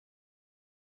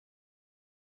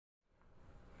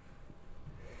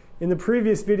In the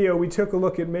previous video, we took a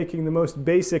look at making the most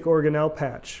basic organelle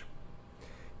patch.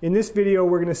 In this video,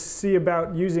 we're going to see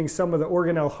about using some of the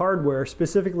organelle hardware,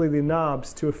 specifically the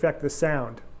knobs, to affect the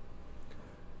sound.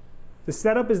 The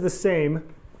setup is the same.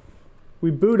 We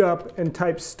boot up and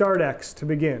type Start X to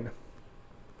begin.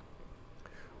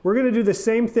 We're going to do the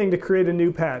same thing to create a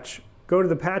new patch. Go to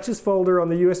the Patches folder on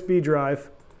the USB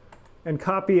drive and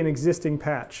copy an existing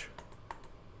patch.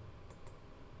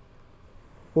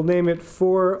 We'll name it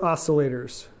 4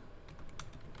 oscillators.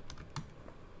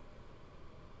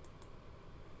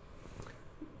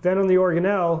 Then on the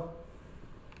organelle,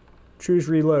 choose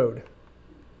Reload.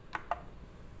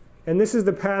 And this is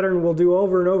the pattern we'll do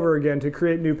over and over again to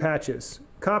create new patches.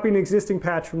 Copy an existing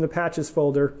patch from the Patches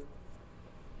folder,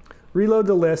 reload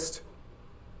the list,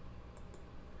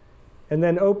 and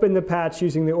then open the patch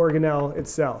using the organelle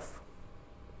itself.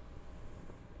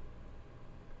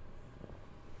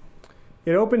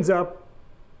 It opens up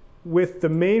with the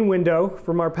main window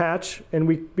from our patch,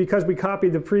 and because we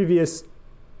copied the previous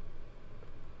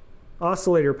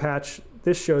oscillator patch,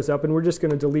 this shows up, and we're just going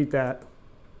to delete that.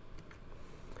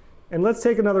 And let's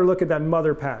take another look at that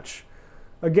mother patch.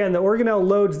 Again, the organelle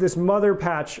loads this mother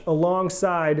patch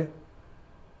alongside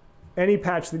any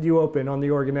patch that you open on the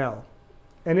organelle.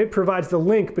 And it provides the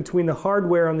link between the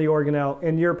hardware on the organelle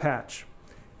and your patch.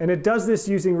 And it does this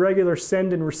using regular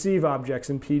send and receive objects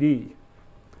in PD.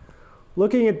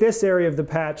 Looking at this area of the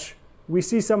patch, we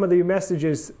see some of the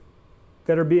messages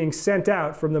that are being sent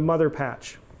out from the mother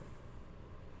patch.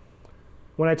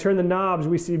 When I turn the knobs,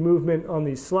 we see movement on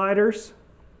these sliders.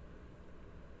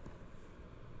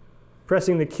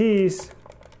 Pressing the keys,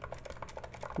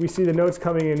 we see the notes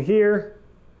coming in here.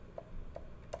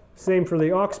 Same for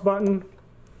the aux button.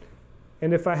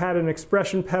 And if I had an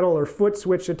expression pedal or foot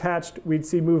switch attached, we'd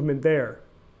see movement there.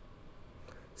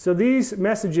 So these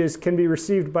messages can be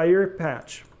received by your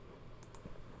patch.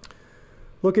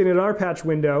 Looking at our patch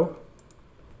window,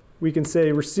 we can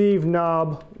say receive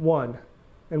knob 1,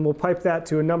 and we'll pipe that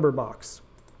to a number box.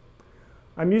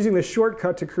 I'm using the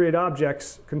shortcut to create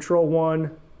objects, Control 1,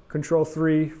 Control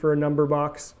 3 for a number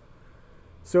box.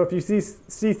 So if you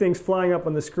see things flying up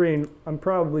on the screen, I'm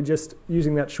probably just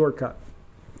using that shortcut.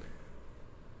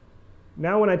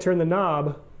 Now when I turn the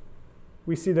knob,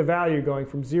 we see the value going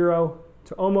from 0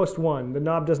 to almost 1. The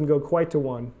knob doesn't go quite to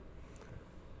 1.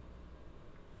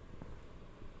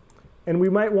 And we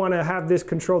might want to have this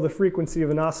control the frequency of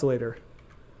an oscillator.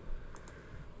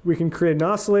 We can create an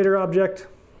oscillator object,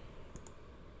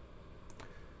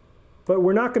 but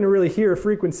we're not going to really hear a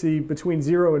frequency between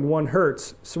 0 and 1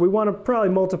 hertz, so we want to probably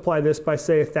multiply this by,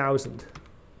 say, 1,000.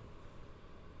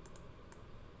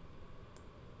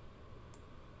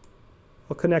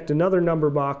 I'll connect another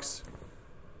number box,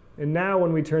 and now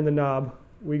when we turn the knob,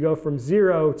 we go from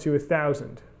 0 to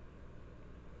 1,000.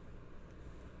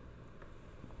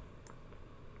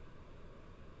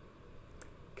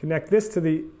 Connect this to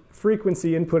the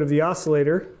frequency input of the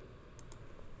oscillator,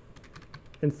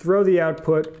 and throw the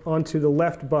output onto the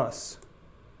left bus,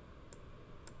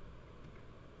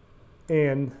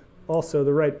 and also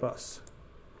the right bus.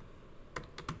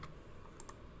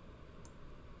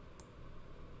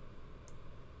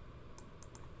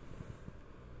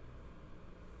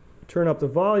 Turn up the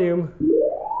volume,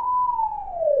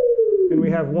 and we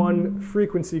have one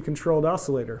frequency-controlled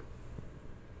oscillator.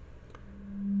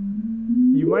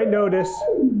 You might notice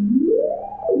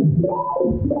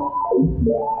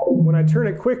when I turn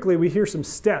it quickly, we hear some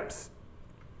steps.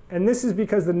 And this is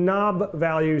because the knob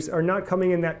values are not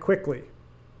coming in that quickly.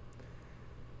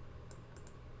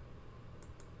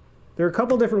 There are a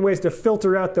couple different ways to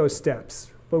filter out those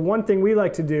steps. But one thing we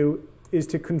like to do is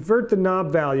to convert the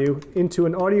knob value into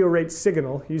an audio rate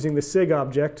signal using the sig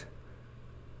object.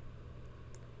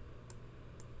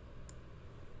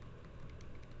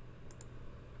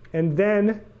 And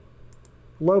then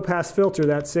low pass filter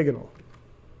that signal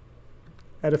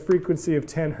at a frequency of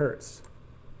 10 hertz.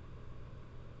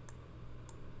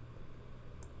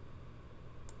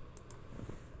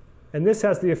 And this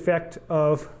has the effect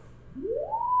of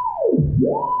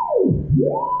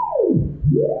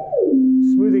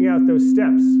smoothing out those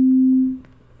steps.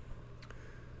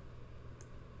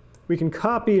 We can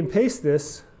copy and paste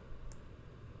this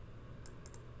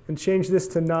and change this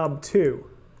to knob 2.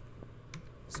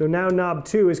 So now knob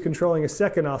 2 is controlling a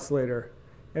second oscillator.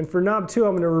 And for knob 2,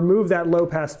 I'm going to remove that low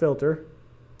pass filter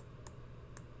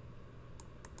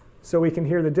so we can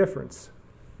hear the difference.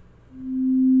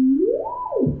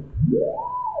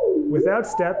 Without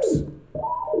steps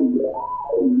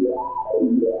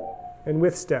and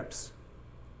with steps.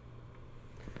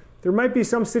 There might be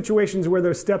some situations where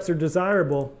those steps are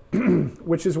desirable,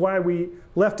 which is why we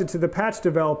left it to the patch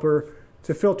developer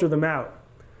to filter them out.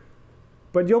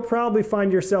 But you'll probably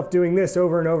find yourself doing this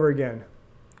over and over again,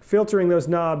 filtering those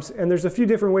knobs. And there's a few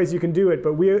different ways you can do it,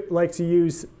 but we like to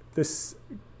use this,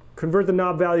 convert the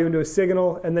knob value into a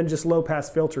signal, and then just low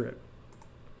pass filter it.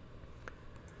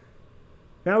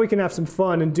 Now we can have some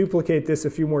fun and duplicate this a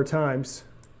few more times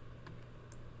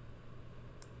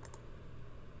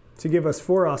to give us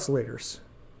 4 oscillators.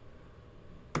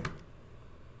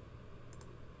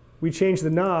 We change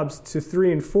the knobs to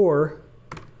 3 and 4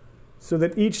 so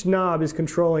that each knob is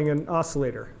controlling an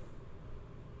oscillator.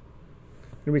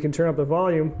 And we can turn up the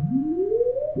volume.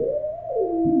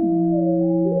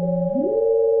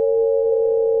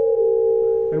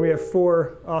 And we have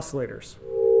 4 oscillators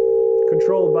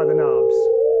controlled by the knobs.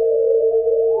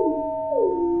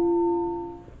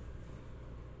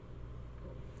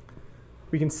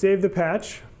 We can save the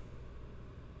patch.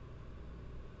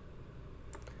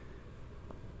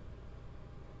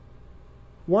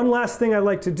 One last thing I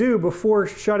like to do before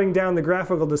shutting down the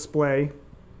graphical display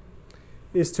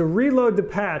is to reload the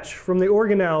patch from the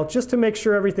organelle just to make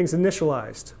sure everything's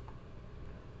initialized.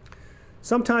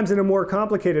 Sometimes in a more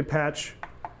complicated patch,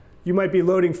 you might be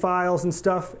loading files and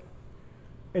stuff,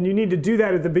 and you need to do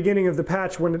that at the beginning of the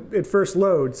patch when it first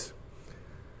loads.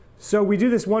 So we do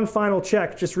this one final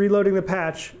check, just reloading the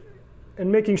patch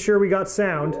and making sure we got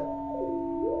sound.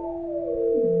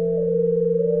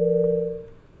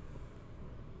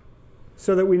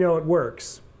 So that we know it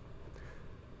works.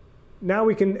 Now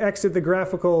we can exit the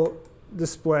graphical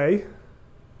display.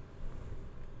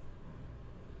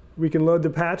 We can load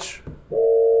the patch.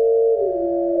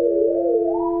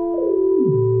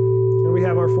 And we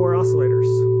have our 4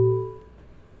 oscillators.